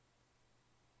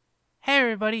Hey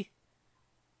everybody,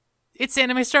 it's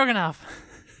Anime Stroganoff.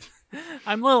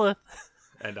 I'm Lilith.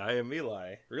 And I am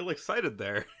Eli. Real excited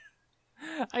there.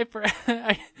 I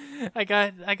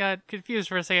got confused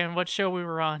for a second what show we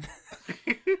were on.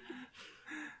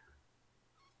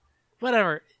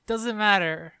 Whatever, doesn't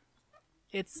matter.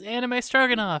 It's Anime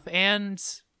Stroganoff, and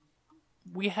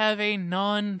we have a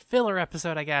non-filler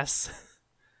episode, I guess.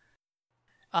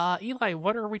 Eli,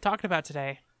 what are we talking about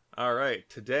today? Alright,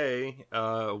 today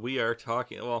we are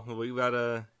talking, we've got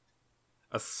a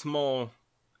small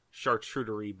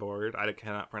charcuterie board. I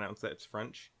cannot pronounce that, it's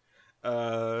French.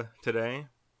 Today.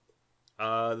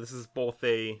 This is both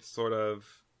a sort of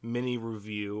mini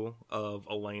review of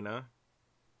Elena.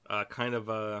 Kind of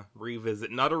a revisit,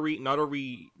 not a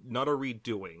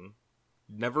redoing.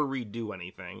 Never redo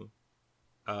anything.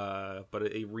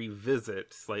 But a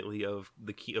revisit slightly of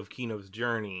Kino's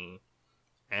journey.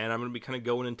 And I'm going to be kind of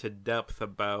going into depth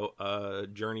about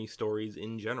journey stories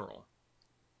in general.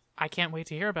 I can't wait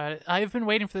to hear about it. I've been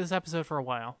waiting for this episode for a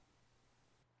while.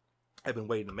 I've been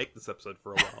waiting to make this episode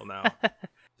for a while now.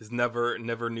 Just never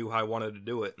knew how I wanted to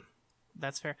do it.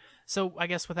 That's fair. So I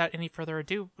guess without any further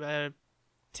ado,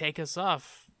 take us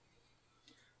off.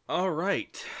 All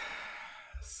right.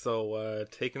 So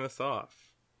taking us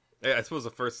off. I suppose the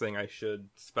first thing I should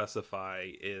specify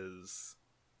is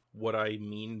what I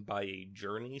mean by a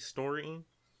journey story.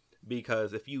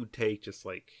 Because if you take just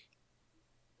like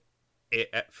it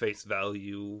at face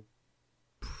value,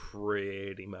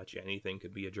 pretty much anything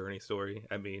could be a journey story.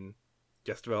 I mean,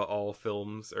 just about all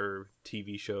films or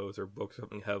TV shows or books or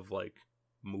something have like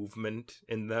movement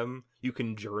in them. You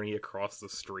can journey across the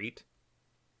street.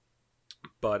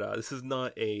 But this is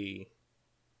not a...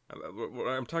 When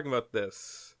I'm talking about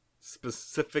this,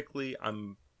 specifically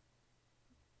I'm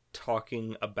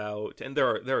talking about... And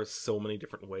there are so many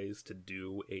different ways to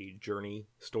do a journey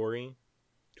story.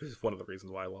 Which is one of the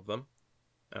reasons why I love them.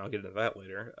 And I'll get into that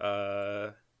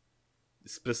later.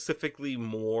 Specifically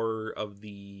more of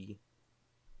the...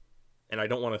 And I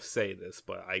don't want to say this,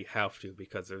 but I have to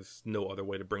because there's no other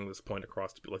way to bring this point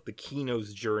across to be like the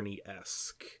Kino's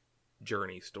Journey-esque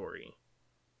journey story.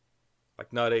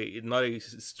 Like not a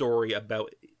story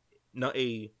about, not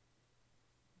a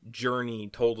journey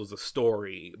told as a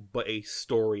story, but a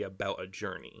story about a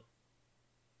journey.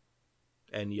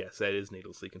 And yes, that is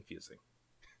needlessly confusing.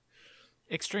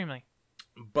 Extremely.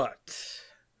 But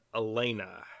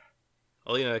Elena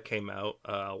came out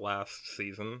last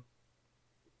season.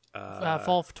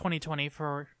 Fall of 2020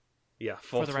 fall fall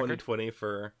for the 2020 record.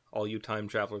 For all you time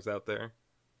travelers out there.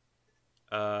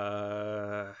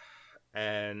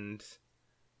 And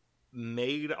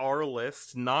made our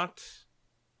list, not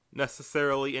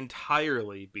necessarily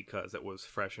entirely because it was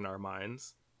fresh in our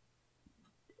minds.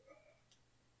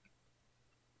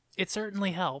 It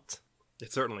certainly helped.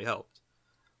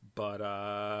 But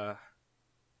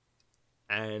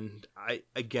and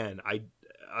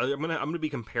I'm gonna be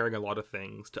comparing a lot of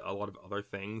things to a lot of other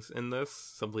things in this,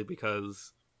 simply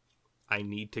because I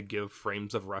need to give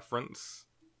frames of reference.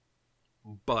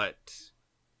 But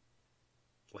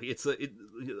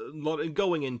like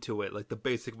going into it, like the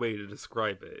basic way to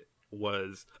describe it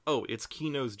was, it's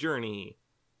Kino's journey,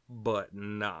 but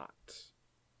not.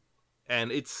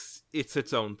 And it's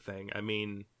its own thing. I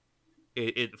mean,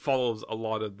 it follows a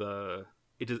lot of the...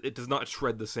 It does not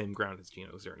tread the same ground as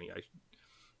Kino's journey.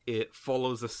 It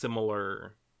follows a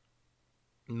similar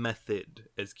method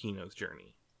as Kino's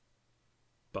journey.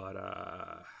 But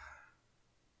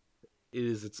it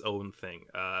is its own thing.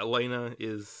 Elena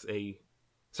is a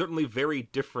certainly very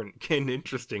different and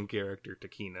interesting character to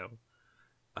Kino.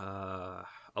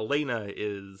 Elena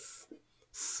is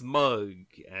smug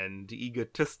and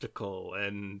egotistical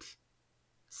and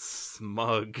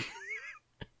smug.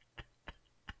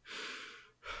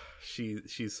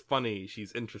 She's funny,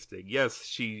 she's interesting. Yes,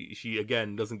 she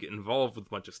again doesn't get involved with a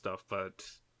bunch of stuff, but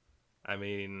I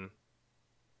mean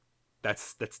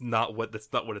that's not what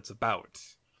it's about.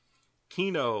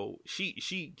 Kino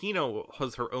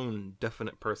has her own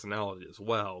definite personality as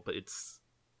well, but it's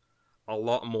a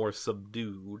lot more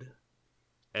subdued,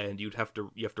 and you have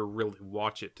to really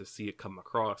watch it to see it come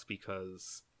across,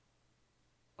 because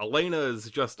Elena's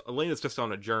just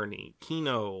on a journey.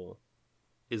 Kino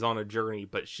is on a journey,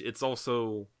 but it's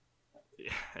also,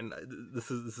 and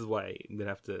this is why I'm gonna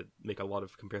have to make a lot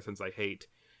of comparisons I hate.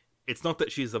 It's not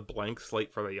that she's a blank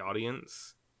slate for the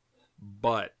audience,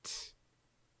 but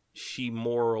she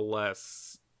more or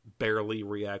less barely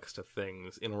reacts to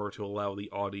things in order to allow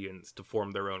the audience to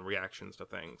form their own reactions to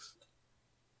things.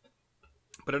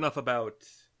 But enough about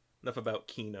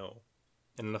Kino,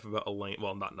 and enough about Elena.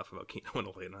 Well, not enough about Kino and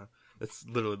Elena. That's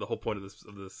literally the whole point of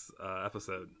this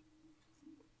episode.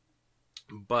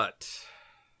 But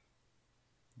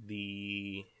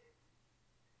the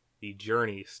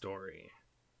journey story.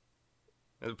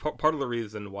 And part of the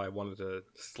reason why I wanted to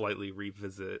slightly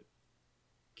revisit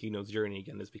Kino's journey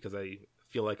again is because I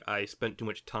feel like I spent too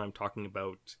much time talking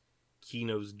about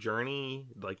Kino's journey,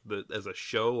 like as a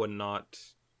show, and not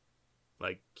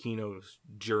like Kino's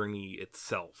journey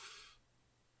itself.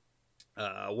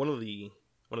 One of the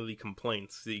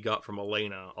complaints that you got from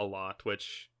Elena a lot,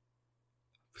 which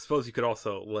I suppose you could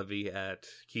also levy at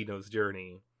Kino's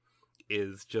journey,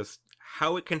 is just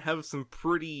how it can have some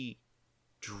pretty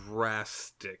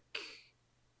drastic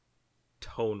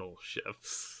tonal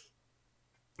shifts.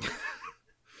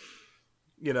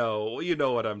 You know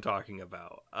what I'm talking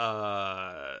about.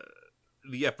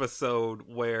 The episode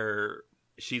where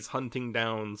she's hunting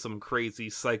down some crazy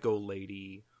psycho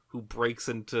lady who breaks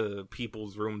into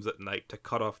people's rooms at night to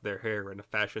cut off their hair and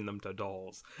fashion them to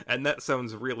dolls. And that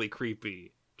sounds really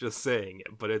creepy, just saying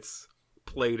it, but it's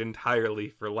played entirely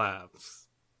for laughs.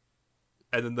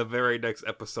 And then the very next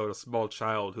episode, a small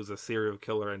child who's a serial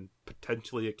killer and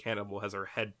potentially a cannibal has her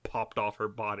head popped off her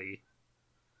body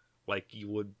like you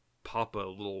would pop a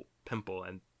little pimple,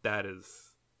 and that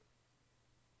is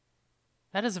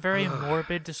a very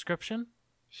morbid description,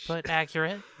 but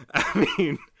accurate. I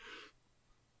mean,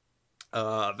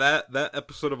 that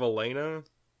episode of Elena,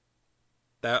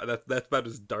 that's about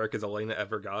as dark as Elena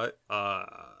ever got.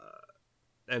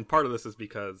 And part of this is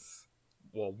because,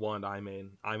 well, one, I'm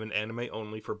an anime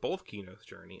only for both Kino's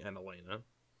Journey and Elena,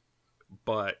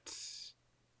 but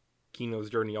Kino's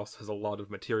Journey also has a lot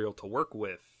of material to work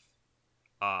with.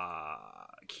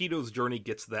 Kino's Journey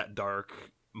gets that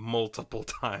dark multiple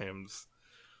times,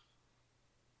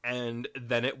 and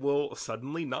then it will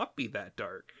suddenly not be that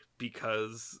dark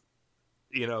because,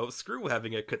 screw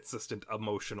having a consistent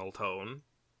emotional tone.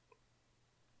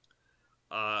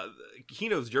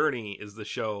 Kino's Journey is the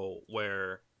show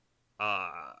where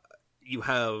you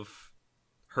have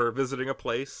her visiting a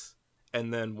place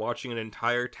and then watching an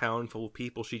entire town full of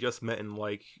people she just met and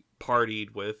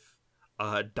partied with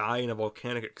die in a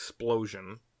volcanic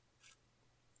explosion,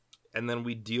 and then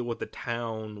we deal with the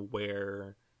town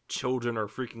where children are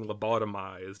freaking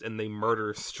lobotomized and they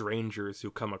murder strangers who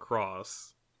come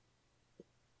across.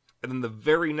 And then the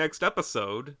very next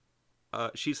episode,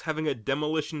 she's having a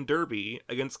demolition derby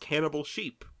against cannibal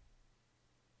sheep.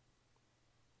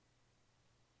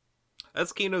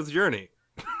 That's Kino's Journey.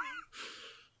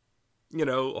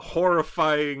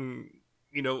 Horrifying,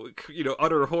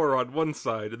 utter horror on one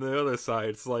side, and the other side,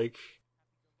 it's like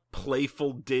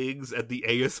playful digs at the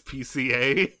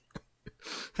ASPCA.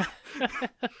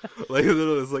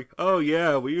 It's like, oh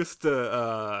yeah, we used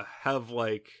to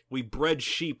we bred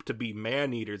sheep to be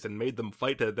man-eaters and made them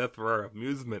fight to the death for our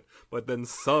amusement, but then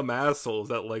some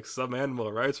assholes at some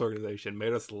animal rights organization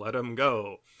made us let them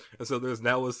go, and so there's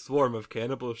now a swarm of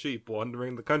cannibal sheep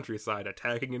wandering the countryside,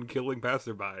 attacking and killing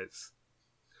passerbys.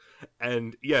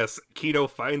 And yes, Kino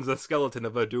finds a skeleton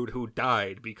of a dude who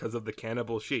died because of the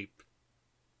cannibal sheep.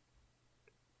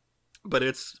 But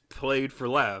it's played for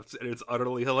laughs, and it's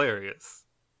utterly hilarious.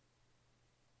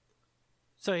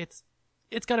 So it's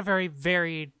got a very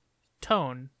varied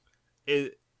tone. In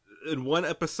one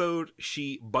episode,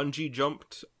 she bungee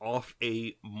jumped off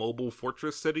a mobile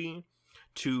fortress city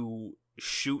to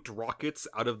shoot rockets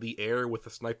out of the air with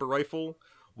a sniper rifle,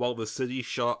 while the city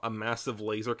shot a massive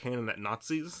laser cannon at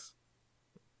Nazis.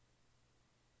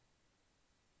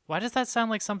 Why does that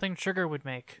sound like something Sugar would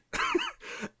make?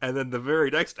 And then the very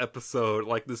next episode,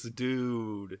 this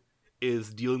dude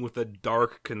is dealing with a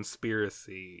dark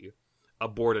conspiracy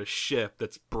aboard a ship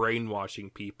that's brainwashing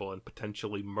people and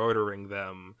potentially murdering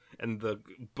them, and the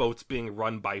boat's being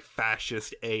run by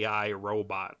fascist AI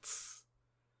robots.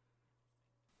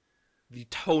 The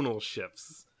tonal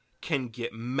shifts can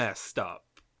get messed up.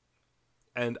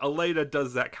 And Elena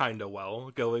does that kind of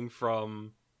well, going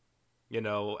from,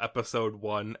 episode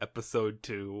 1, episode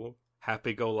 2,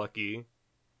 happy-go-lucky,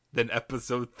 then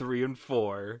episode 3 and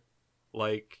 4,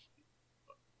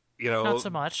 not so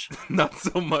much. Not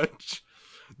so much.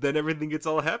 Then everything gets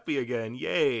all happy again,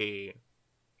 yay!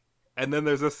 And then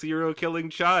there's a serial-killing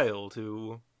child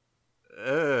who...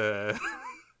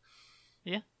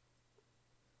 Yeah.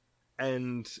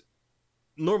 And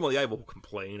normally I will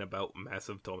complain about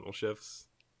massive tonal shifts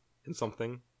in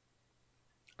something.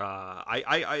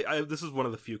 I this is one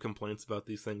of the few complaints about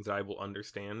these things that I will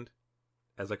understand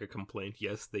as a complaint.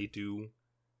 Yes, they do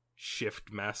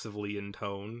shift massively in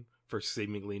tone for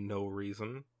seemingly no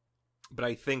reason, but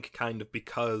I think kind of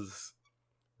because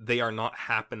they are not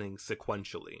happening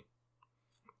sequentially,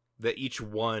 that each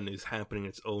one is happening in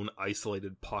its own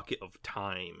isolated pocket of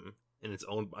time in its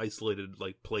own isolated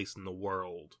like place in the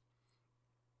world,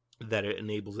 that it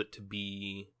enables it to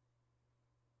be.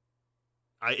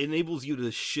 It enables you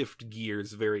to shift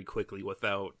gears very quickly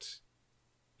without,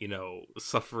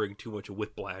 suffering too much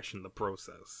whiplash in the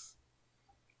process.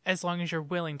 As long as you're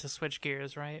willing to switch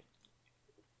gears, right?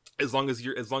 As long as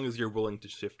you're willing to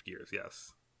shift gears,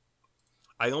 yes.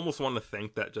 I almost want to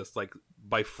think that just like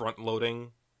by front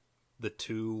loading the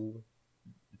two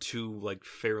like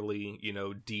fairly,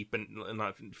 deep and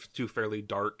not two fairly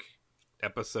dark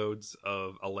episodes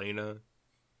of Elena,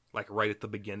 like right at the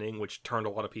beginning, which turned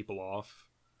a lot of people off,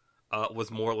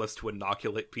 was more or less to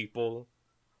inoculate people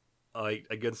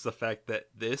against the fact that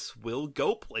this will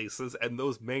go places, and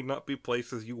those may not be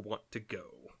places you want to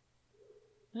go.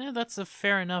 Yeah, that's a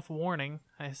fair enough warning,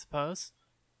 I suppose.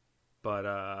 But,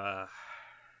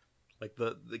 like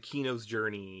the Kino's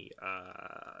Journey,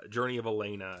 Journey of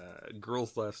Elena,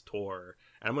 Girls Last Tour,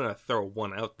 and I'm gonna throw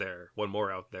one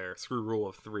more out there, screw Rule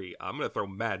of 3, I'm gonna throw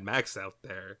Mad Max out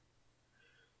there.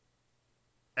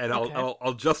 And okay.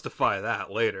 I'll justify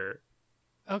that later.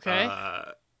 Okay.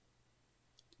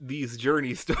 These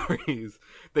journey stories,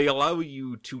 they allow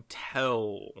you to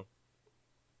tell.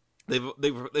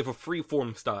 They've a free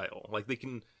form style. Like they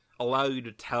can allow you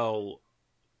to tell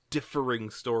differing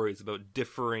stories about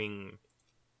differing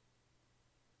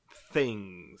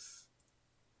things.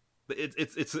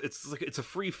 It's a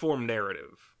free form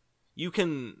narrative. You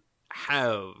can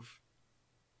have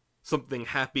something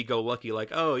happy-go-lucky, like,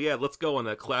 oh yeah, let's go on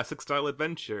a classic style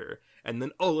adventure, and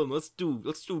then let's do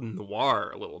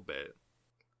noir a little bit,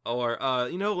 or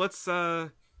let's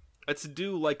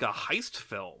do like a heist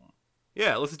film.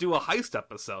 Yeah, let's do a heist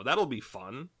episode. That'll be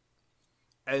fun.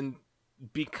 And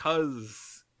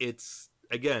because it's,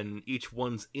 again, each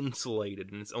one's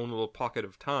insulated in its own little pocket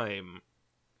of time,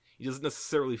 it doesn't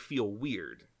necessarily feel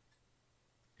weird.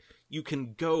 You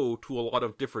can go to a lot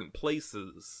of different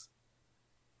places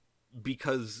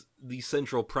because the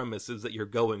central premise is that you're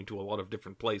going to a lot of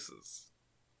different places.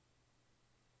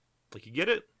 Like, you get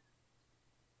it?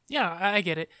 Yeah, I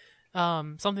get it.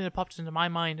 Something that popped into my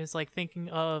mind is like thinking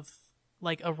of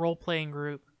like a role-playing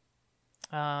group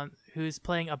who's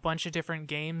playing a bunch of different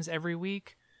games every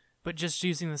week, but just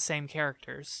using the same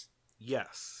characters.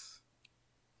 Yes.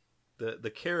 The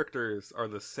characters are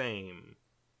the same,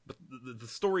 but the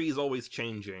story is always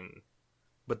changing,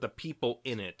 but the people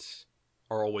in it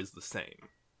are always the same.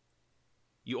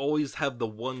 You always have the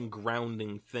one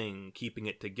grounding thing keeping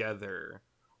it together,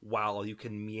 while you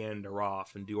can meander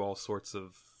off and do all sorts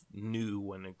of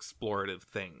new and explorative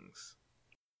things.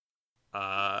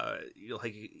 Elena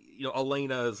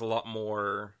is a lot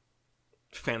more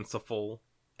fanciful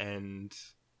and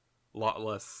a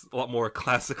lot more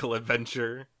classical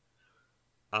adventure.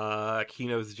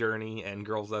 Kino's Journey and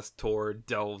Girls Last Tour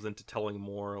delves into telling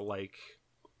more like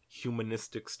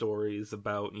humanistic stories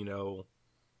about,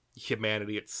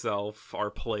 humanity itself, our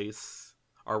place,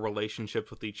 our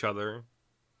relationships with each other.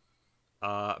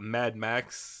 Mad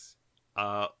Max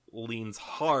leans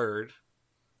hard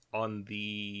on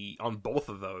both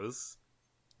of those.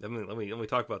 Let me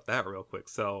talk about that real quick.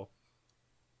 So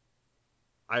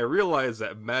I realize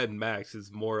that Mad Max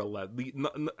is more or less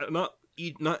not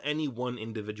any one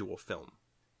individual film.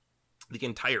 The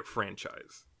entire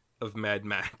franchise of Mad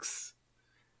Max.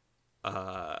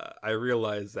 I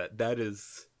realize that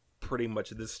is pretty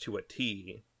much this to a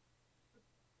T.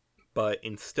 But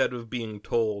instead of being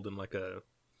told in like a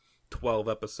 12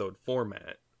 episode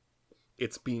format,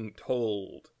 it's being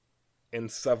told in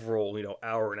several,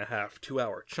 hour and a half,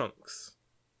 2-hour chunks.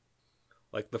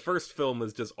 Like the first film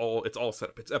is just it's all set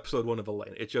up. It's episode 1 of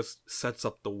Elena. It just sets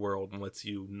up the world and lets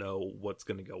you know what's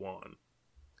going to go on.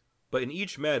 But in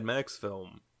each Mad Max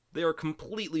film, they are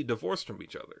completely divorced from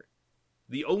each other.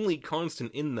 The only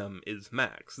constant in them is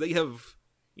Max. They have,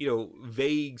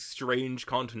 vague, strange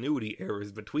continuity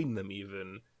errors between them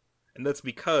even. And that's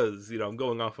because, I'm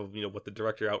going off of, what the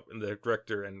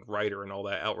director and writer and all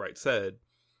that outright said,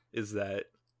 is that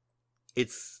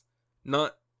it's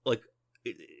not like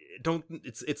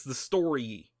it's the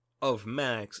story of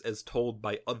Max as told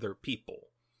by other people.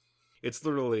 It's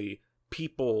literally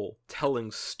people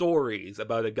telling stories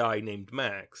about a guy named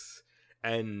Max,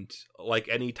 and like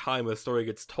any time a story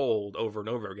gets told over and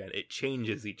over again, it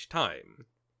changes each time.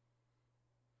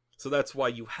 So that's why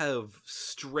you have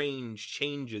strange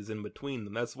changes in between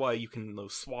them. That's why you can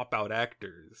swap out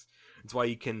actors. It's why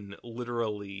you can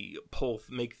literally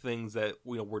make things that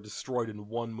were destroyed in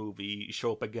one movie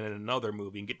show up again in another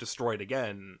movie and get destroyed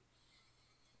again.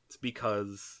 It's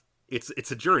because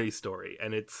it's a journey story,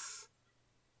 and it's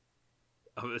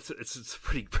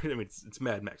pretty. I mean, it's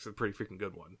Mad Max. It's a pretty freaking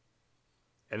good one,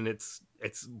 and it's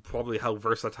probably how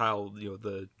versatile, you know,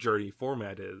 the Journey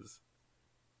format is.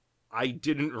 I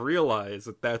didn't realize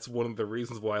that that's one of the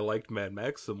reasons why I liked Mad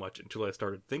Max so much until I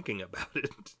started thinking about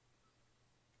it.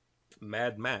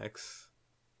 Mad Max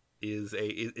is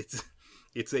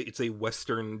it's a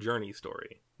Western journey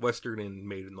story. Western and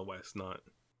made in the West, not...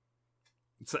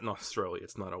 It's set in Australia,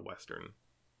 it's not a Western.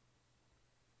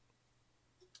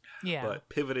 Yeah. But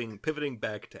pivoting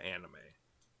back to anime.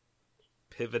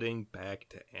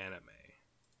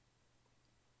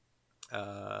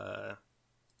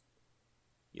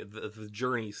 Yeah, the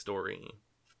journey story.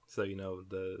 So, you know,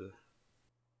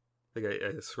 I think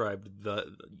I described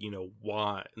the journey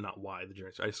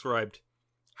story. I described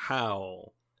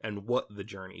how and what the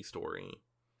journey story,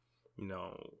 you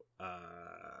know,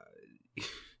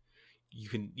 you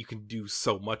can do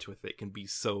so much with it. It can be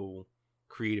so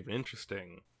creative and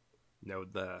interesting. You know,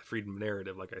 the freedom of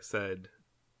narrative, like I said.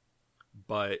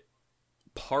 But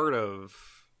part of,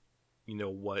 you know,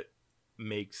 what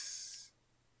makes...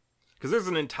 Because there's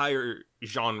an entire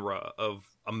genre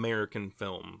of American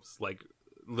films, like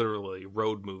literally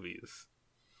road movies,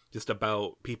 just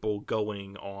about people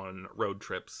going on road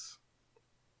trips.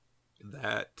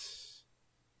 I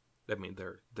mean,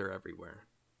 they're everywhere.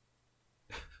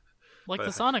 Like But,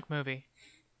 the Sonic movie.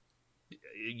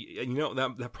 you know,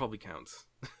 that probably counts.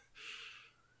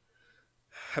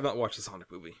 Have not watched the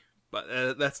Sonic movie,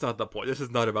 but that's not the point. This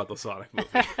is not about the Sonic movie.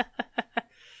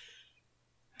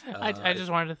 I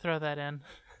just wanted to throw that in.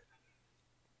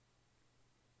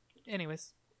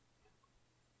 Anyways.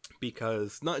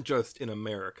 Because not just in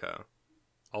America,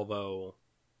 although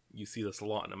you see this a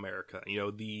lot in America, you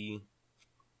know, the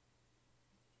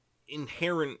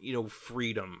inherent, you know,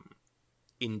 freedom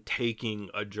in taking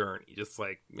a journey. Just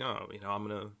like, I'm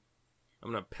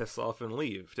gonna piss off and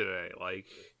leave today. Like,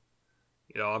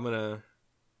 you know, I'm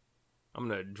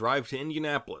gonna drive to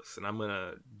Indianapolis and I'm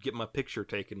gonna get my picture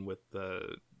taken with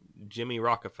Jimmy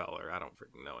Rockefeller. I don't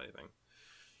freaking know anything.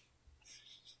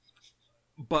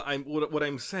 But what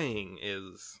I'm saying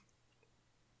is,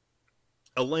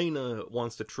 Elena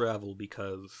wants to travel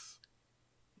because,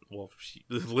 well, she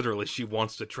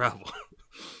wants to travel.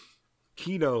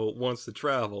 Kino wants to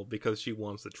travel because she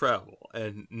wants to travel,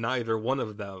 and neither one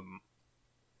of them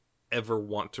ever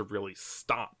want to really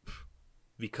stop,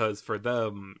 because for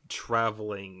them,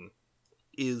 traveling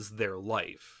is their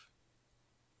life.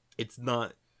 It's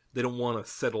not, they don't want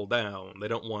to settle down, they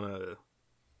don't want to,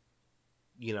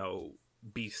 you know,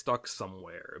 be stuck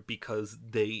somewhere, because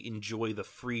they enjoy the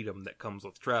freedom that comes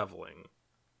with traveling.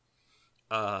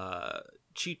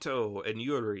 Chito and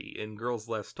Yuri in Girls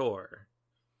Last Tour,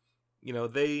 you know,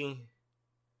 they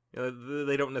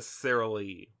don't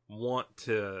necessarily want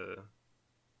to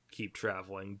keep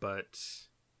traveling, but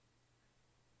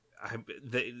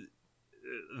the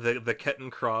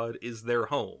Kettenkrad is their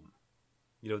home.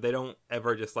 You know, they don't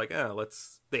ever just like,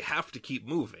 they have to keep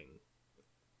moving,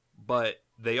 but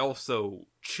they also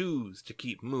choose to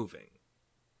keep moving.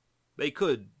 They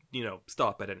could, you know,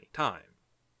 stop at any time.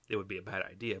 It would be a bad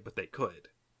idea, but they could.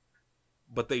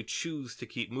 But they choose to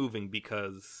keep moving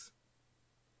because,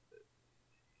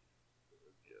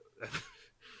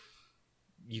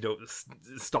 you know,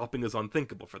 stopping is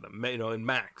unthinkable for them. You know, in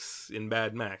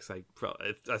Mad Max, I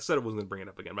said I wasn't going to bring it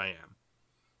up again, but I am.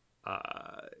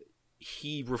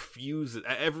 He refuses,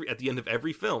 at the end of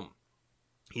every film,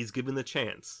 he's given the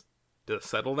chance to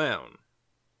settle down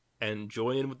and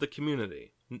join in with the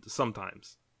community.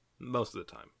 Sometimes. Most of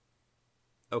the time.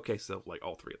 Okay, so, like,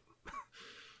 all three of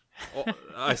them.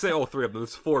 I say all three of them.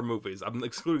 There's 4 movies. I'm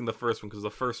excluding the first one because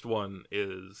the first one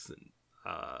is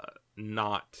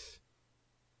not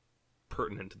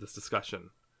pertinent to this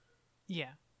discussion.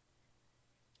 Yeah.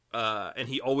 And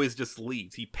he always just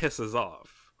leaves. He pisses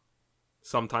off.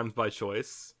 Sometimes by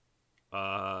choice.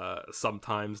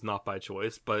 Sometimes not by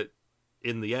choice. But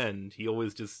in the end, he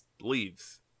always just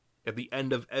leaves. At the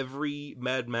end of every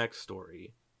Mad Max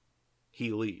story,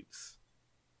 he leaves.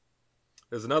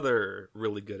 There's another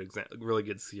really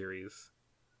good series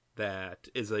that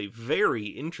is a very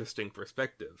interesting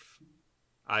perspective.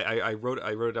 I wrote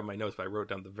it down my notes, but I wrote it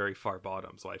down the very far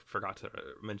bottom, so I forgot to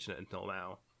mention it until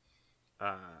now.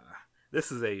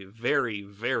 This is a very,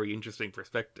 very interesting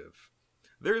perspective.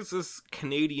 There's this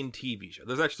Canadian TV show.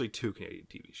 There's actually 2 Canadian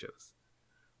TV shows.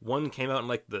 One came out in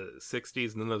like the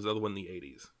 60s, and then there's the other one in the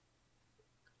 80s.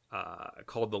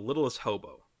 Called The Littlest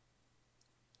Hobo.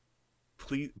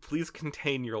 Please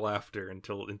contain your laughter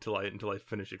until I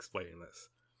finish explaining this.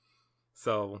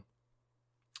 So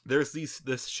there's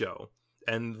this show,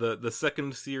 and the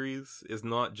second series is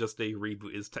not just a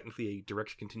reboot; is technically a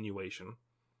direct continuation.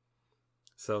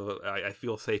 So I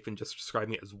feel safe in just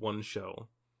describing it as one show.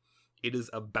 It is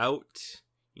about,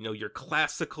 your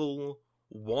classical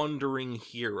wandering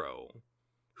hero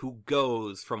who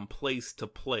goes from place to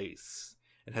place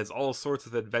and has all sorts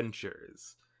of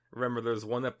adventures. Remember, there's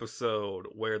one episode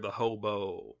where the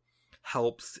hobo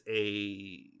helps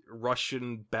a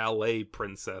Russian ballet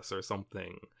princess or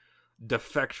something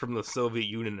defect from the Soviet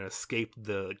Union and escape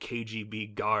the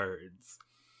KGB guards.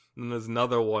 And there's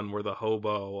another one where the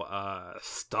hobo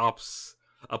stops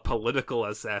a political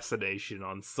assassination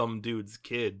on some dude's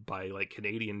kid by,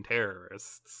 Canadian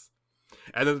terrorists.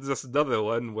 And then there's just another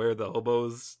one where the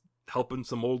hobo's helping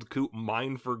some old coot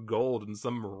mine for gold in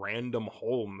some random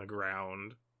hole in the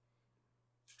ground.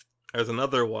 There's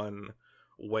another one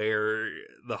where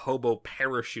the hobo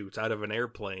parachutes out of an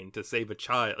airplane to save a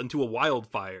child, into a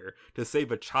wildfire, to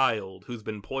save a child who's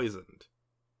been poisoned.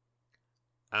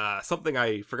 Something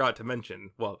I forgot to mention.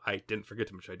 Well, I didn't forget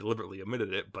to mention, I deliberately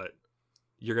omitted it, but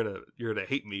you're gonna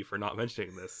hate me for not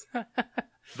mentioning this.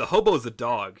 The hobo's a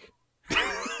dog.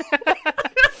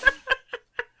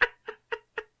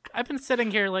 I've been sitting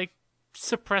here,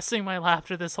 suppressing my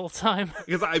laughter this whole time.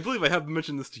 Because I believe I have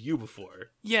mentioned this to you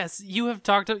before. Yes, you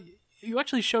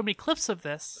actually showed me clips of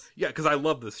this. Yeah, because I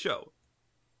love this show.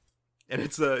 And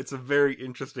it's a very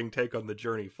interesting take on the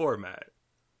Journey format.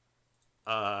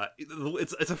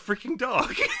 It's a freaking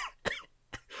dog.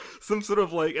 Some sort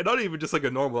of and not even just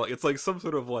a normal, it's some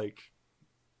sort of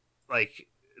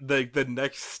the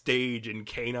next stage in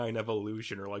canine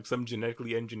evolution, or some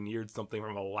genetically engineered something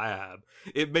from a lab.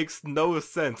 It makes no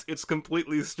sense. It's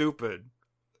completely stupid.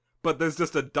 But there's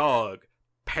just a dog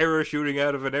parachuting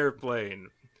out of an airplane,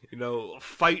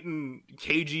 fighting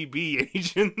KGB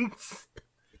agents.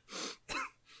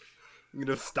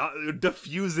 Stop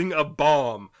defusing a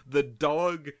bomb. The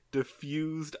dog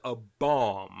defused a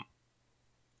bomb.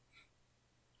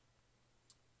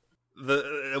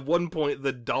 At one point,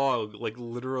 the dog,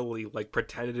 literally,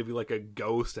 pretended to be, a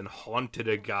ghost and haunted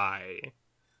a guy.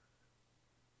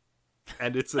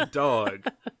 And it's a dog.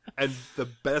 And the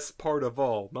best part of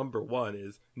all, number one,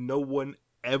 is no one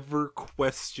ever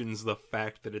questions the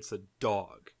fact that it's a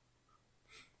dog.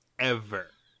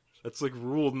 Ever. That's,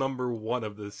 rule number one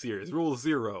of this series. Rule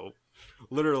 0.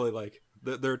 Literally,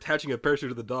 they're attaching a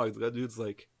parachute to the dog. The dude's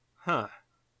like, huh.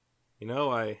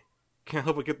 I can't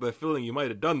help but get the feeling you might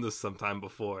have done this sometime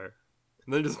before.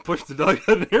 And then just push the dog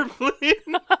out of an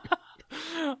airplane.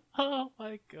 Oh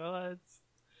my god.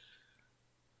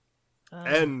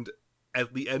 And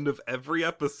at the end of every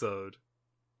episode,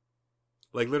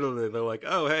 literally, they're like,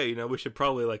 oh, hey, we should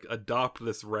probably, adopt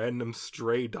this random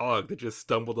stray dog that just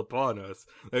stumbled upon us.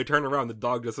 They turn around, the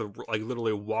dog just,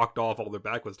 literally walked off, all their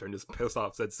back was turned, just pissed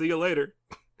off, said, see you later.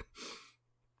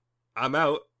 I'm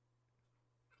out.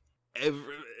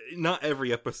 Not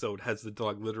every episode has the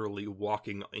dog literally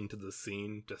walking into the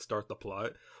scene to start the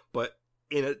plot, but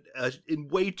in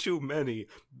way too many,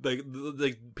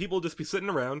 people just be sitting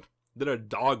around, then a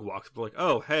dog walks up,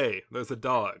 oh, hey, there's a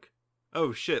dog.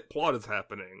 Oh shit, plot is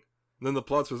happening. And then the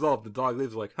plot's resolved, the dog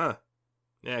leaves huh,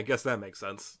 yeah, I guess that makes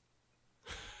sense.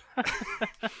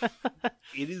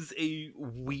 It is a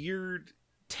weird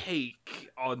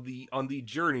take on the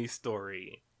Journey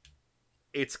story.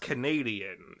 It's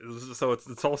Canadian, so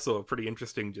it's also a pretty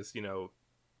interesting,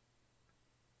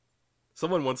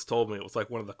 someone once told me it was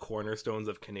one of the cornerstones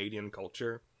of Canadian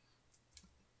culture,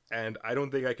 and I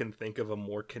don't think I can think of a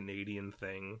more Canadian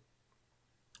thing,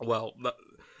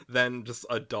 than just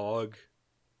a dog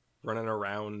running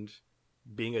around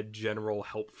being a general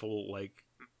helpful,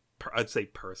 I'd say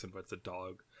person, but it's a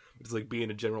dog. It's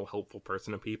being a general helpful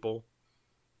person to people.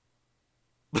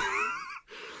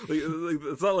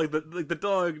 It's not the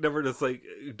dog never just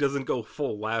doesn't go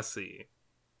full Lassie,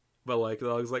 but the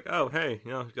dog's oh, hey,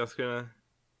 just gonna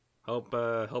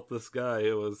help this guy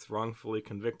who was wrongfully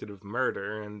convicted of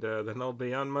murder, and then I'll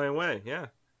be on my way. Yeah.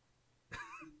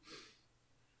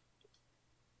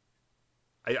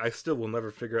 I still will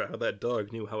never figure out how that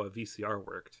dog knew how a VCR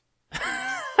worked.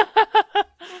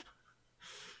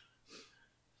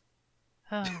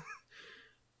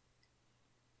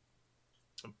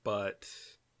 But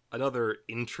another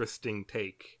interesting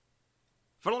take.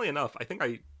 Funnily enough, I think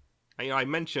I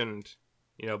mentioned,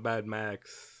 Mad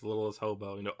Max, Littlest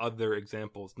Hobo, other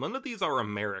examples. None of these are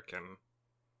American.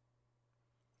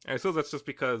 And I suppose that's just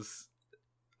because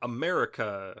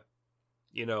America,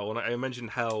 when I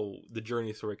mentioned how the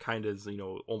Journey story kind of is,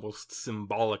 almost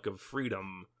symbolic of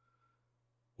freedom,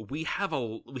 we have a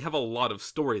lot of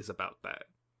stories about that.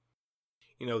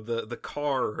 The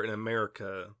car in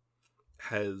America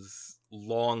has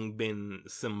long been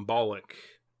symbolic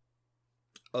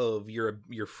of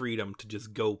your freedom to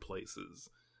just go places.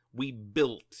 We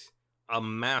built a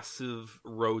massive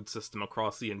road system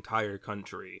across the entire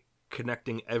country,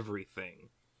 connecting everything,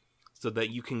 so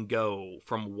that you can go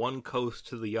from one coast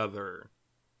to the other,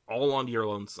 all on your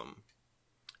lonesome.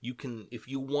 You can, if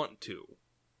you want to,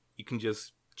 you can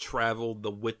just travel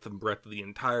the width and breadth of the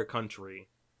entire country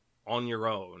on your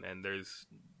own, and there's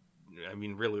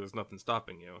nothing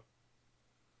stopping you.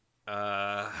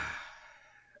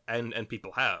 And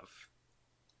people have.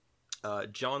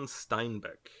 John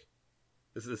Steinbeck.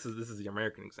 This is the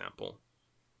American example.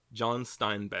 John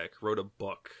Steinbeck wrote a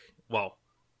book. Well,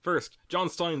 first, John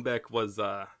Steinbeck was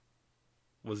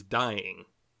dying,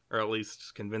 or at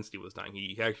least convinced he was dying.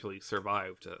 He actually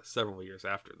survived several years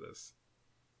after this,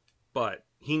 but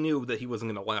he knew that he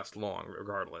wasn't going to last long,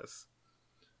 regardless.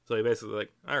 So he basically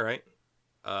like, all right,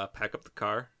 pack up the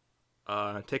car,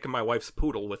 taking my wife's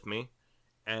poodle with me,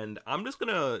 and I'm just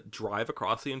gonna drive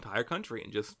across the entire country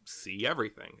and just see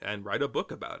everything and write a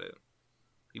book about it.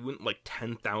 He went like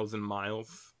 10,000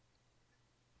 miles,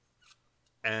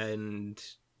 and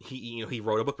he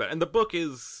wrote a book about it. And the book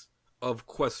is of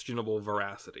questionable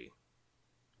veracity,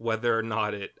 whether or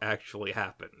not it actually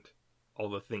happened, all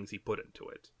the things he put into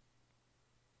it.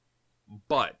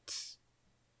 But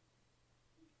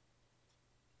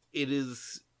it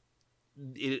is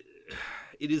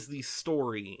the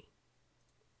story.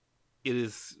 It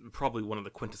is probably one of the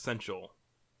quintessential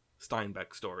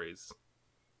Steinbeck stories.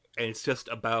 And it's just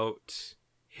about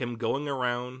him going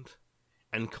around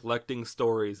and collecting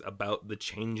stories about the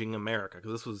changing America.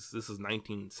 Because this is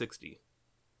 1960.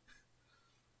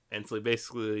 And so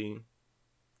basically,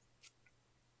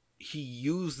 he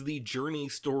used the journey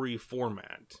story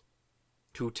format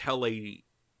to tell a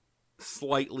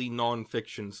slightly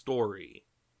non-fiction story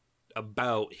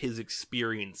about his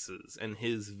experiences and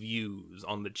his views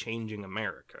on the changing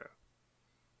America.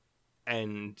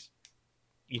 And,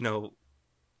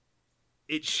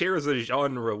 it shares a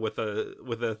genre with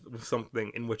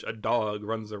something in which a dog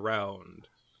runs around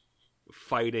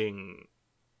fighting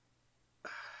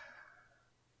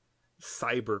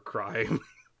cybercrime.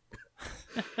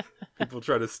 People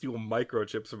try to steal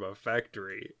microchips from a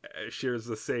factory. It shares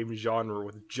the same genre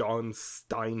with John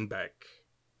Steinbeck.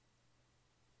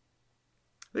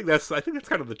 I think that's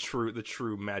kind of the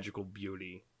true magical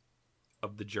beauty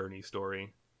of the journey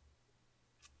story.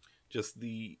 Just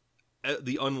the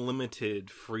unlimited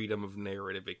freedom of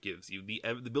narrative it gives you, the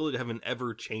ability to have an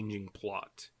ever-changing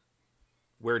plot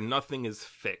where nothing is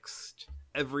fixed,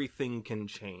 everything can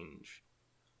change.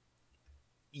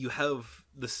 You have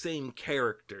the same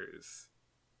characters,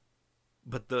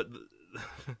 but the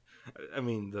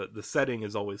setting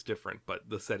is always different, but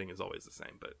the setting is always the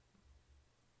same. But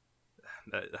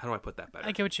how do I put that better?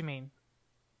 I get what you mean.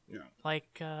 Yeah.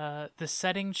 Like, the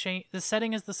setting the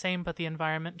setting is the same, but the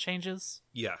environment changes?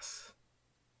 Yes.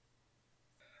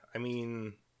 I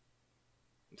mean,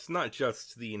 it's not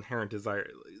just the inherent desire.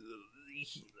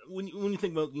 When you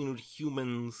think about,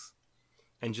 humans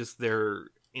and just their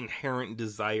inherent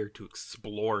desire to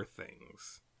explore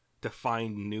things, to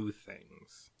find new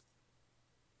things.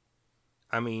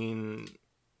 I mean,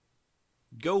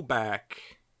 go back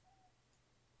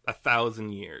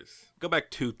 1,000 years. Go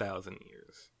back 2,000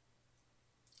 years.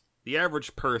 The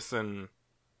average person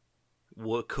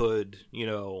could,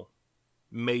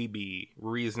 maybe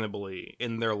reasonably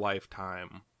in their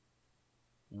lifetime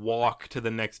walk to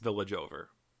the next village over.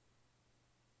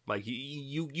 Like,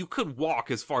 you could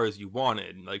walk as far as you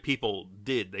wanted. Like, people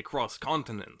did. They crossed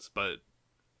continents. But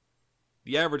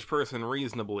the average person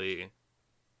reasonably,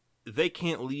 they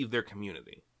can't leave their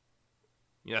community.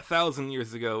 1,000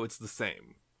 years ago, it's the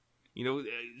same.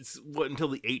 It's until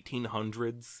the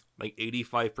 1800s, like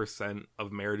 85%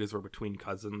 of marriages were between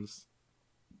cousins,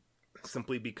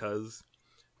 simply because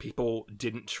people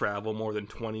didn't travel more than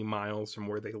 20 miles from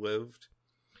where they lived.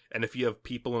 And if you have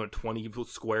people in a 20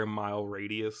 square mile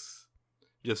radius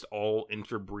just all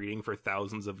interbreeding for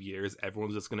thousands of years,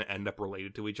 everyone's just going to end up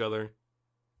related to each other.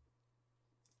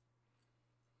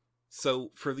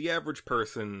 So for the average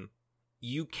person,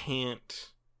 you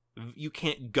can't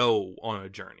go on a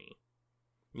journey.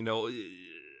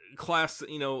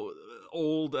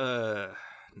 Old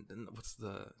what's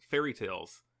the fairy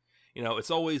tales?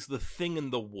 It's always the thing in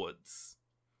the woods.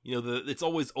 It's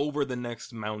always over the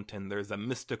next mountain. There's a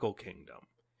mystical kingdom.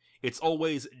 It's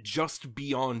always just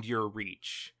beyond your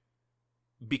reach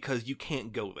because you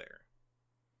can't go there.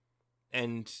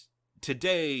 And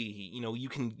today, you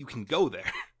can go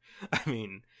there. I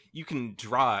mean, you can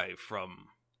drive from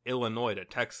Illinois to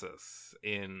Texas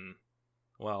in,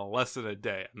 less than a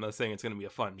day. I'm not saying it's going to be a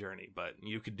fun journey, but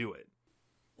you could do it.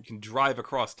 You can drive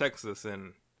across Texas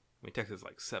in, Texas is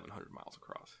like 700 miles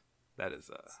across. That is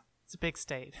It's a big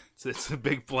state. It's a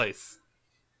big place.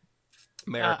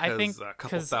 America's I think a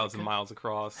couple thousand miles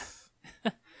across.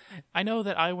 I know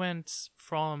that I went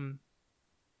from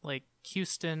like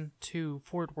Houston to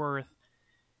Fort Worth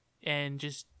in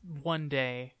just one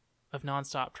day of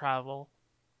nonstop travel.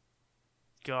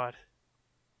 God.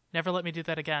 Never let me do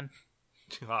that again.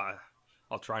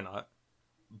 I'll try not.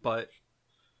 But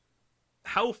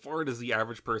how far does the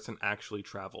average person actually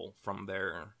travel from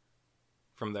their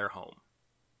home?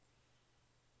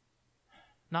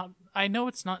 I know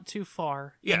it's not too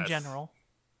far in general.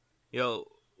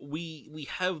 We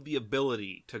have the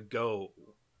ability to go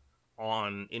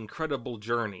on incredible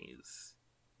journeys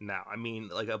now. I mean,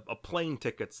 like a plane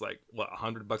ticket's like what,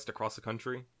 $100 to cross the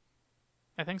country?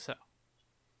 I think so.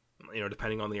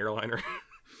 Depending on the airliner.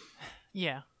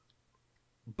 Yeah.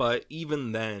 But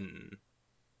even then,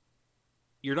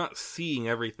 you're not seeing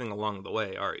everything along the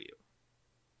way, are you?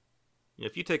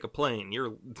 If you take a plane,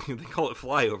 they call it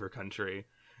flyover country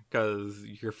because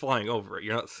you're flying over it.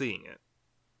 You're not seeing it.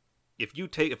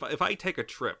 If I take a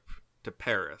trip to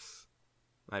Paris,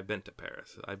 I've been to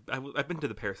Paris. I've been to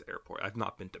the Paris airport. I've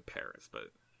not been to Paris,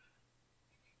 but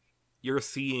you're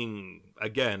seeing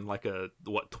again like a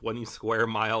 20 square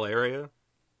mile area,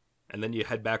 and then you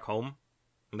head back home,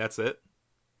 and that's it.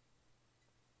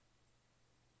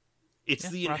 It's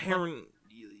the inherent.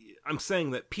 I'm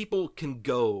saying that people can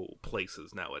go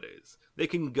places nowadays. They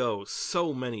can go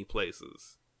so many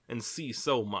places and see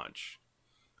so much,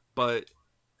 but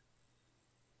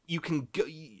you can go.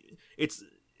 It's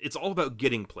all about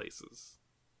getting places.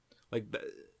 Like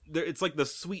it's like the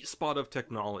sweet spot of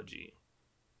technology,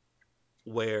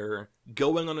 where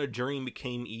going on a journey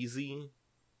became easy,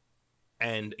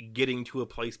 and getting to a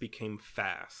place became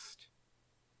fast.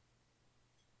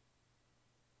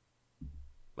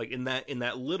 Like in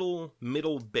that little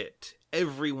middle bit,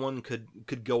 everyone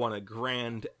could go on a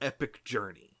grand epic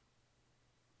journey.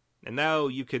 And now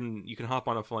you can hop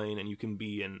on a plane and you can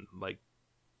be in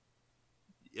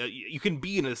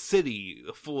a city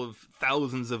full of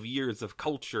thousands of years of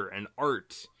culture and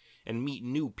art and meet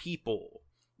new people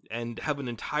and have an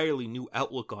entirely new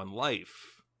outlook on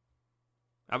life.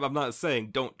 I'm not saying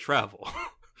don't travel.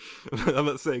 I'm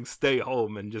not saying stay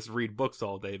home and just read books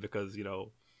all day because,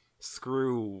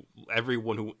 screw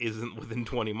everyone who isn't within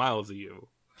 20 miles of you.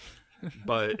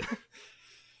 But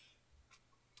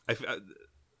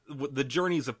the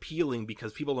journey's appealing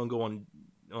because people don't go on...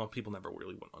 Well, people never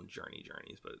really went on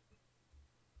journeys, but...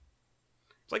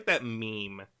 It's like that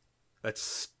meme. That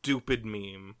stupid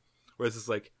meme. Where it's just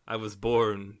like, I was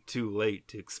born too late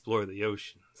to explore the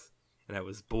oceans. And I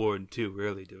was born too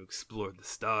early to explore the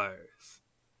stars.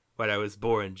 But I was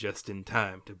born just in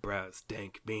time to browse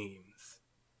dank memes.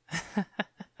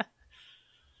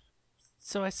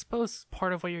 So I suppose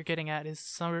part of what you're getting at is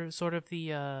sort of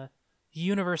the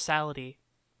universality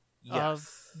of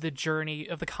the journey,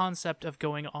 of the concept of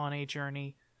going on a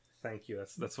journey. Thank you.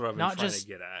 That's what I've been trying to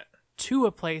get at. To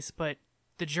a place, but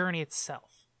the journey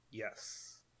itself.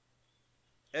 Yes.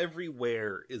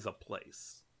 Everywhere is a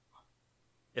place.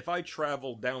 If I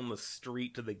travel down the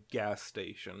street to the gas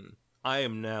station, I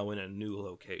am now in a new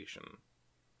location.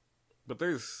 But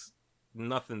there's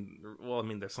nothing... Well, I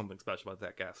mean, there's something special about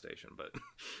that gas station, but...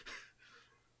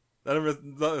 not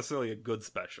necessarily a good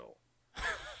special.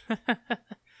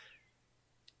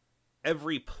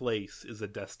 Every place is a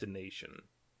destination.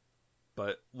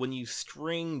 But when you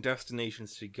string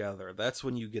destinations together, that's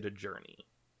when you get a journey.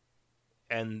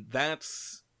 And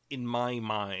that's, in my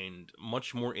mind,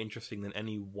 much more interesting than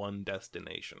any one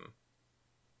destination.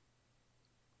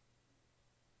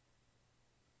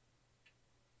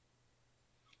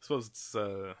 I suppose it's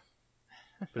a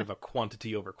bit of a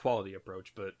quantity over quality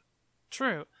approach, but...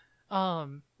 True.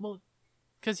 Well,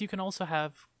 because you can also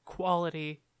have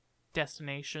quality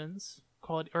destinations,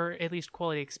 or at least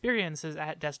quality experiences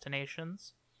at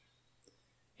destinations,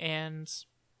 and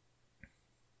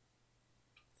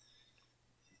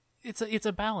it's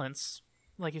a balance,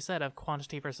 like you said, of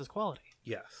quantity versus quality.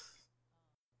 Yes,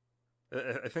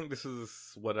 I think this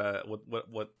is what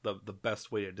the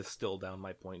best way to distill down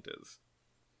my point is.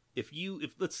 If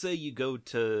let's say you go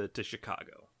to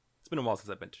Chicago, it's been a while since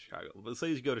I've been to Chicago, but let's say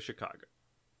you go to Chicago,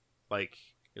 like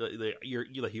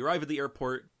you arrive at the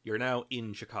airport, you're now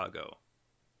in Chicago,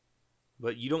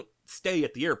 but you don't stay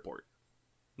at the airport.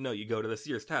 No, you go to the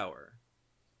Sears Tower,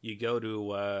 you go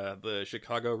to the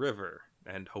Chicago River,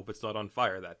 and hope it's not on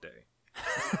fire that day.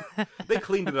 They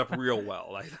cleaned it up real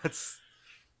well. That's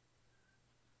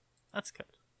good.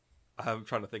 I'm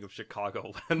trying to think of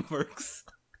Chicago landmarks.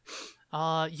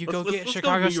 Let's get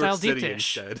Chicago-style deep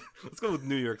dish. Instead. Let's go with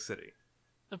New York City.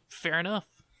 Fair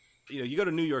enough. You go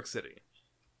to New York City.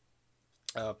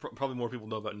 Probably more people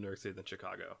know about New York City than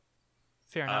Chicago.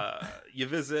 Fair enough. You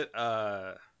visit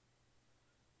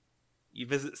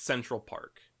Central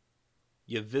Park.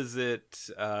 You visit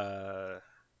the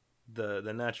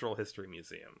Natural History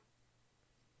Museum.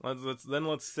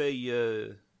 Let's say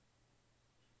you.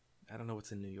 I don't know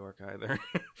what's in New York either.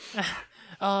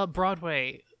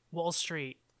 Broadway, Wall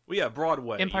Street. Well, yeah,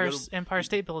 Broadway, Empire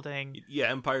State Building. Yeah,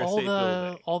 Empire State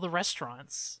Building. All the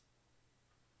restaurants.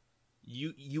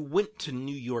 You went to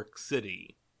New York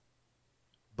City,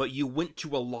 but you went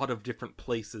to a lot of different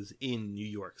places in New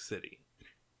York City.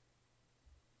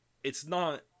 It's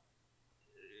not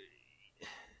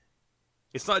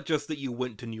just that you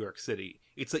went to New York City.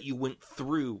 It's that you went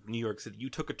through New York City. You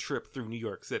took a trip through New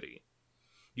York City.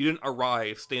 You didn't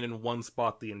arrive, stand in one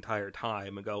spot the entire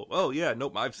time, and go, oh yeah,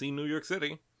 nope, I've seen New York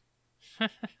City.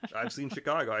 I've seen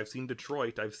Chicago. I've seen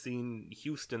Detroit. I've seen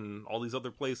Houston, all these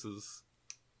other places.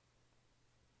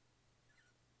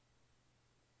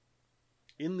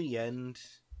 In the end,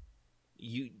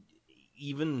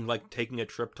 even like taking a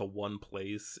trip to one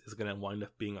place is going to wind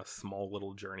up being a small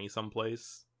little journey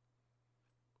someplace.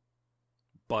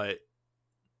 But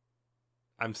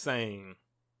I'm saying,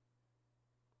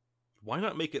 why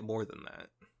not make it more than that?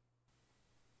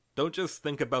 Don't just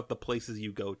think about the places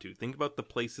you go to. Think about the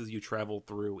places you travel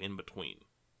through in between.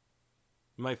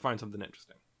 You might find something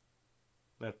interesting.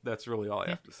 That's really all I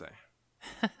have to say.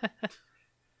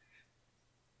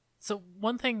 So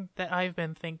one thing that I've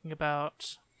been thinking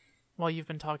about while you've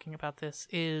been talking about this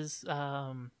is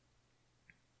the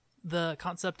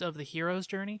concept of the hero's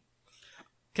journey.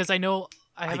 Because I know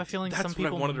I have a feeling some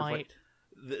people might.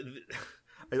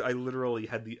 I literally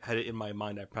had it in my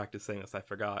mind. I practiced saying this. I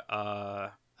forgot.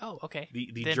 Oh, okay.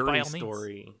 The journey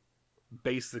story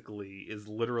basically is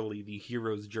literally the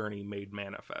hero's journey made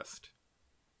manifest.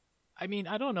 I mean,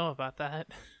 I don't know about that.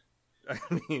 I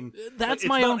mean, that's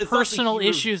my own personal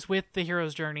issues with the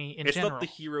hero's journey in general. It's not the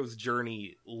hero's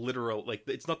journey literal, like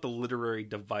it's not the literary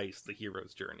device, the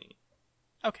hero's journey.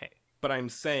 Okay. But I'm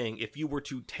saying if you were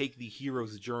to take the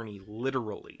hero's journey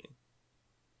literally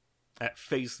at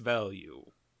face value,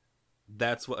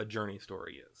 that's what a journey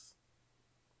story is.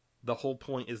 The whole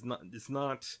point is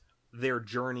not their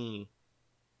journey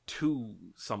to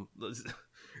some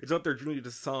it's not their journey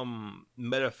to some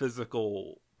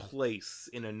metaphysical place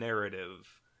in a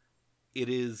narrative. It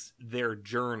is their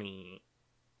journey.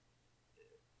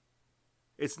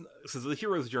 So the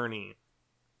hero's journey,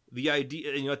 the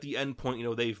idea, at the end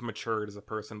point, they've matured as a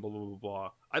person, blah, blah, blah,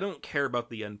 blah. I don't care about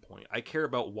the end point. I care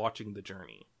about watching the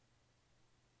journey.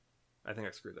 I think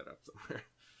I screwed that up somewhere.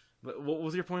 But what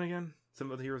was your point again?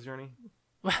 Something about the hero's journey?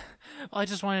 Well, I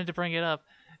just wanted to bring it up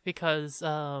because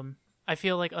I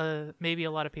feel like maybe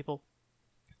a lot of people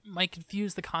might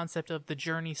confuse the concept of the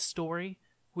journey story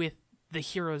with the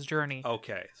hero's journey.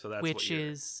 Okay, so that's which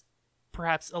is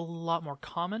perhaps a lot more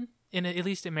common at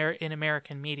least in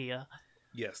American media.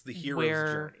 Yes, the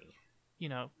hero's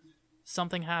journey.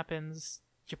 Something happens,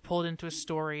 you're pulled into a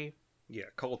story. Yeah,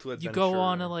 call to adventure. You go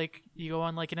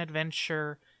on an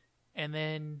adventure, and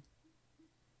then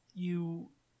you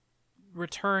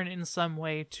return in some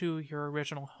way to your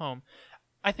original home.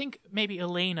 I think maybe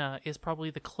Elena is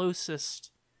probably the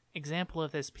closest example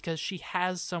of this because she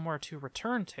has somewhere to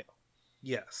return to.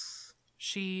 Yes.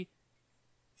 She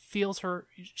gets her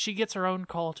own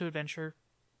call to adventure.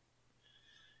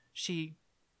 She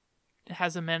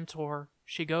has a mentor.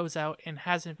 She goes out and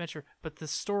has an adventure. But the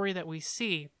story that we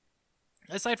see,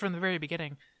 aside from the very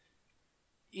beginning,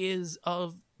 is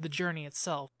of the journey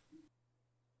itself.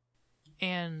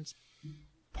 And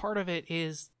part of it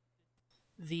is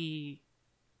the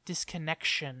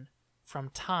disconnection from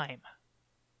time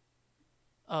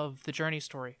of the journey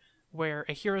story, where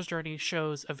a hero's journey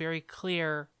shows a very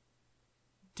clear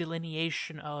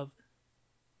delineation of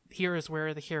here is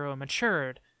where the hero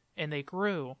matured and they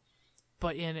grew.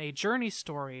 But in a journey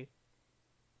story,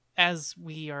 as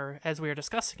we are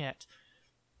discussing it,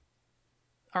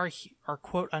 our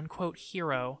quote unquote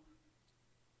hero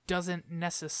doesn't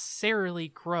necessarily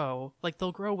grow. Like,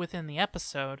 they'll grow within the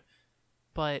episode,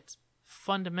 but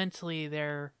fundamentally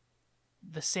they're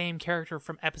the same character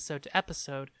from episode to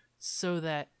episode, so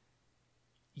that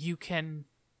you can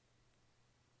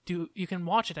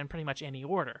watch it in pretty much any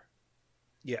order.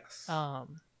 Yes. I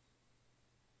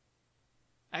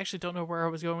actually don't know where I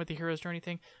was going with the hero's journey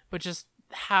thing, but just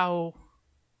how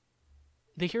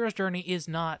the hero's journey is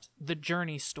not the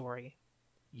journey story.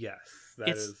 Yes,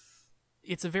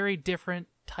 it's a very different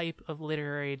type of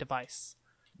literary device.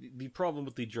 The problem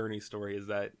with the journey story is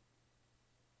that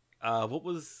what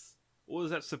was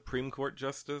that Supreme Court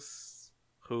justice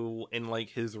who, in like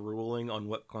his ruling on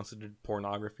what constituted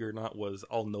pornography or not, was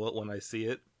 "I'll know it when I see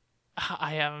it."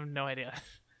 I have no idea.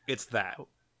 It's that.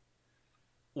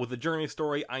 With the Journey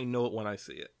story, I know it when I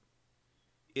see it.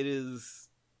 It is.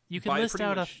 You can list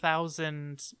out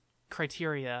 1,000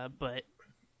 criteria, but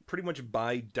pretty much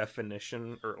by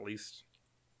definition, or at least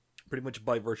pretty much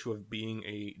by virtue of being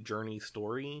a Journey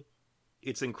story,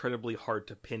 it's incredibly hard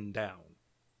to pin down.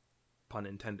 Pun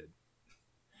intended.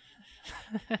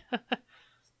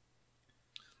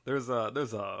 There's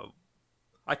a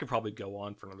I could probably go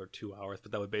on for another 2 hours,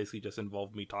 but that would basically just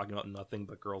involve me talking about nothing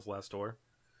but Girls Last Tour.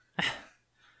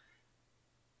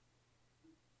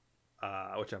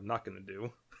 Which I'm not going to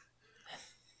do.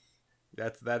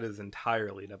 That is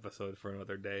entirely an episode for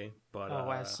another day. But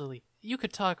absolutely. You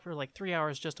could talk for like 3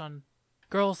 hours just on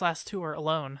Girls Last Tour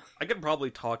alone. I could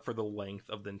probably talk for the length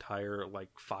of the entire like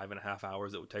 5.5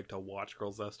 hours it would take to watch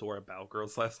Girls Last Tour about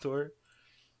Girls Last Tour.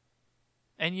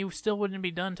 And you still wouldn't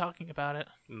be done talking about it.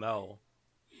 No.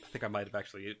 I think I might have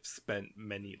actually spent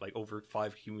many, like over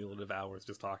 5 cumulative hours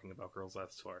just talking about Girls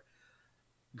Last Tour.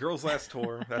 Girls Last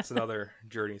Tour, that's another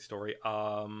Journey story.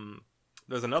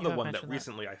 There's another one that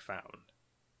recently I found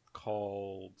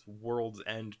called World's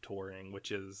End Touring,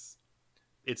 which is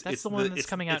it's the one that's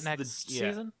coming out next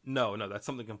season? No, that's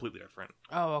something completely different.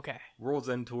 Oh, okay. World's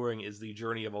End Touring is the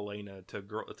journey of Elena to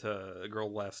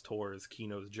Girl Last Tour's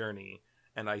Kino's journey,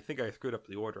 and I think I screwed up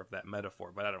the order of that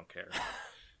metaphor, but I don't care.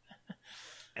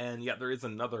 And yeah, there is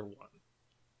another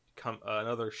one,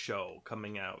 another show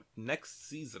coming out next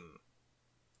season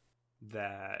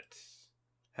that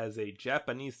has a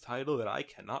Japanese title that I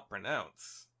cannot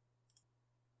pronounce.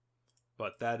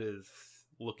 But that is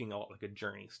looking a lot like a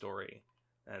Journey story.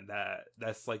 And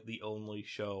that's like the only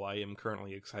show I am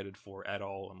currently excited for at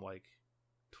all in like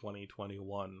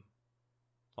 2021.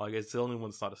 Like it's the only one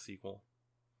that's not a sequel.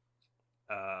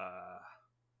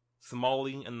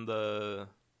 Somali and the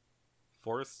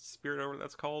Forest Spirit, or whatever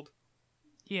that's called.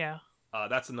 Yeah.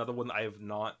 That's another one I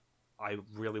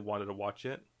really wanted to watch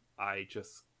it.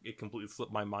 It completely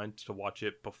slipped my mind to watch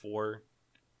it before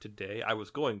today. I was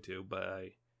going to, but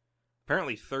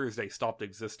apparently Thursday stopped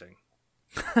existing.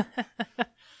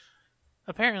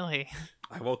 Apparently.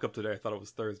 I woke up today, I thought it was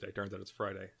Thursday. Turns out it's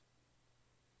Friday.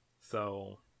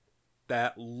 So,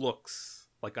 that looks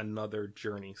like another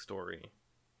Journey story.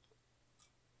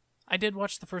 I did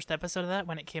watch the first episode of that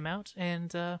when it came out,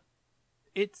 and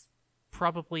it's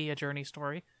probably a Journey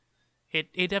story.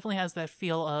 It definitely has that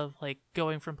feel of like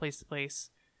going from place to place.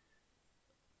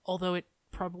 Although it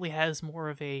probably has more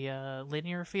of a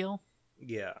linear feel.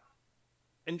 Yeah.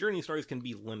 And Journey stories can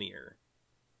be linear.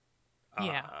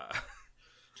 Yeah.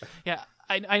 Yeah,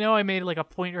 I know I made like a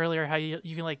point earlier how you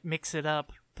can like mix it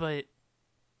up, but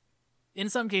in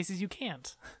some cases you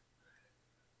can't.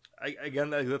 Again,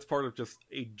 that's part of just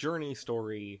a Journey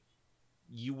story.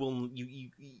 You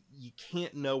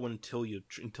can't know until you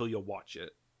watch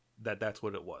it that's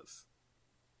what it was.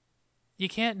 You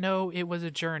can't know it was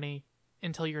a journey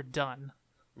until you're done.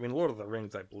 I mean, Lord of the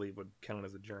Rings, I believe, would count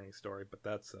as a Journey story, but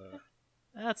that's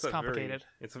complicated.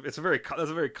 That's a very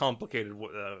complicated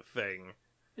thing.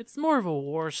 It's more of a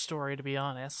war story, to be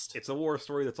honest. It's a war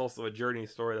story that's also a Journey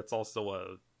story. That's also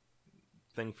a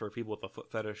thing for people with a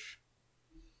foot fetish.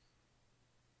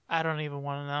 I don't even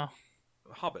want to know.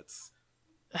 Hobbits.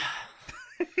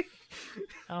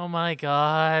 Oh my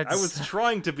god. I was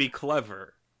trying to be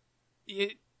clever.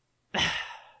 You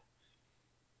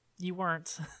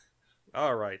weren't.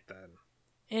 Alright then.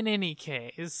 In any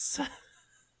case.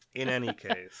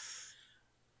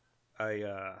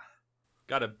 I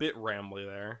got a bit rambly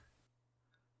there.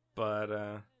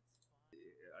 But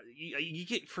you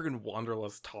get friggin'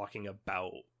 Wanderlust talking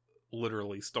about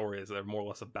literally stories that are more or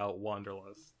less about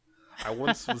Wanderlust. I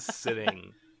once was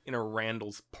sitting in a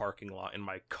Randall's parking lot in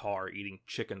my car eating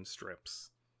chicken strips.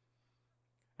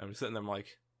 I'm sitting there, I'm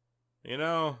like,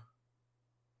 do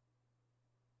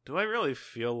I really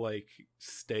feel like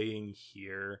staying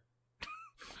here?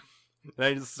 And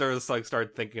I just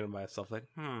started thinking to myself, like,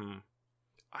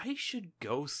 I should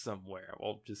go somewhere.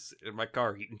 Well, just in my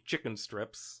car eating chicken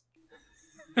strips.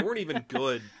 They weren't even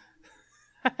good.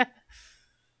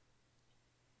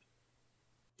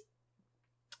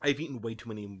 I've eaten way too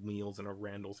many meals in a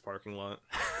Randall's parking lot.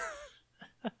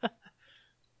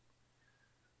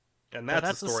 And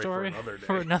that's a story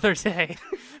for another day.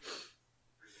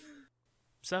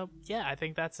 So, yeah, I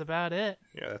think that's about it.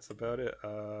 Yeah, that's about it.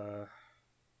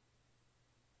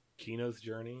 Kino's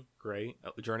Journey, great.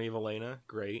 Journey of Elena,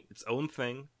 great. Its own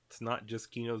thing. It's not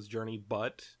just Kino's Journey,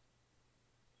 but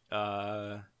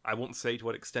I won't say to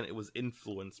what extent it was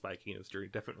influenced by Kino's Journey.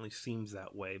 It definitely seems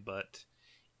that way, but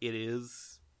it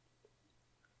is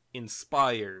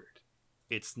inspired.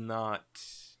 It's not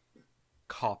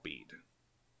copied.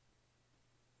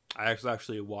 I was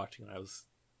actually watching, I was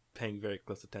paying very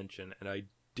close attention, and I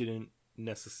didn't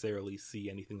necessarily see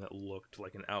anything that looked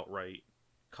like an outright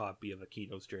copy of a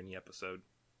Kino's Journey episode.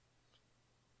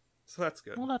 So that's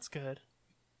good. Well, that's good.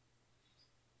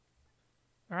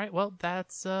 All right, well,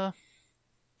 that's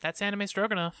Anime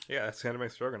Stroganoff. Yeah, that's Anime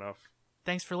Stroganoff.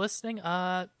 Thanks for listening.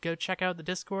 Go check out the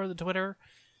Discord, the Twitter,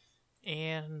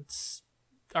 and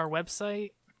our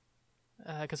website,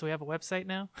 because we have a website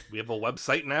now. We have a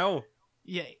website now?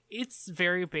 Yeah, it's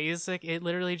very basic. It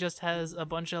literally just has a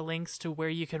bunch of links to where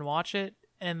you can watch it,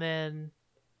 and then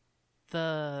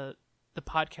the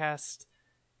podcast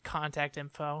contact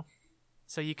info,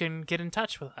 so you can get in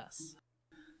touch with us.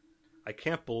 I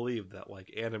can't believe that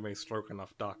like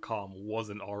AnimeStroganoff.com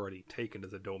wasn't already taken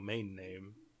as a domain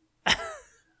name.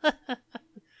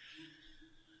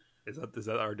 Is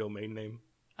that our domain name?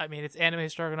 I mean, it's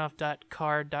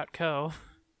animestroganoff.card.co.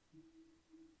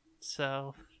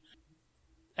 So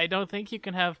I don't think you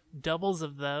can have doubles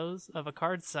of those of a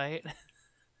card site.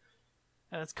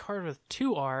 And it's card with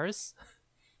 2 R's.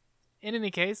 In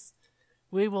any case,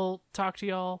 we will talk to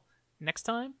y'all next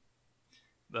time.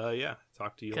 Yeah,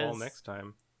 talk to you all next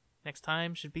time. Next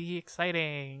time should be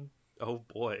exciting. Oh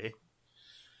boy.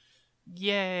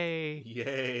 Yay.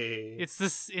 Yay. It's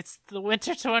the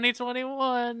winter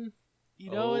 2021.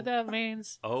 You know what that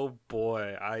means. Oh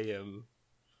boy, I am...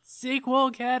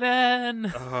 Sequel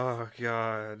Geddon! Oh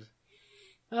god.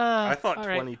 I thought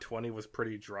 2020 was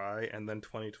pretty dry, and then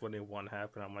 2021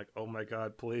 happened. I'm like, oh my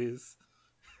god, please.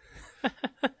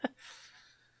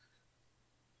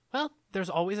 Well, there's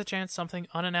always a chance something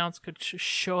unannounced could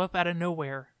show up out of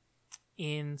nowhere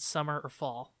in summer or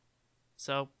fall.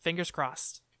 So, fingers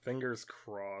crossed. Fingers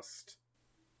crossed.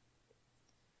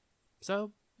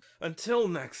 So, until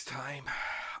next time,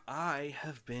 I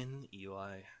have been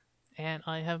Eli. And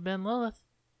I have been Lilith.